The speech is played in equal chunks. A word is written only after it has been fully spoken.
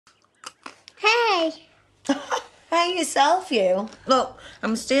Hey. Hey yourself, you. Look,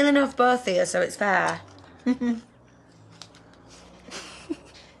 I'm stealing off both of you, so it's fair. I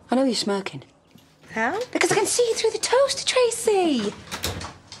know you're smirking. How? Because I can see you through the toaster, Tracy.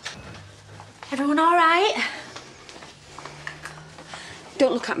 Everyone all right?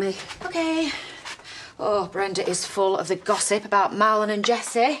 Don't look at me. Okay. Oh, Brenda is full of the gossip about Marlon and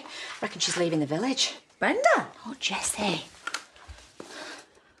Jessie. Reckon she's leaving the village. Brenda? Oh, Jessie.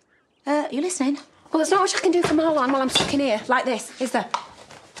 You listening? Well, there's not much I can do for Marlon while I'm stuck in here, like this, is there?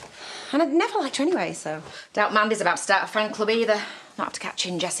 And I'd never liked her anyway, so... Doubt Mandy's about to start a friend club either. Not after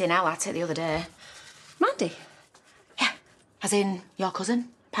catching Jessie and Elle at it the other day. Mandy? Yeah, as in your cousin,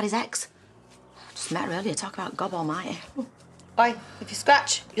 Paddy's ex. Just met her earlier, talk about God almighty. Oi, if you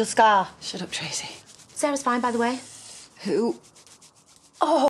scratch, you'll scar. Shut up, Tracy. Sarah's fine, by the way. Who? Oh,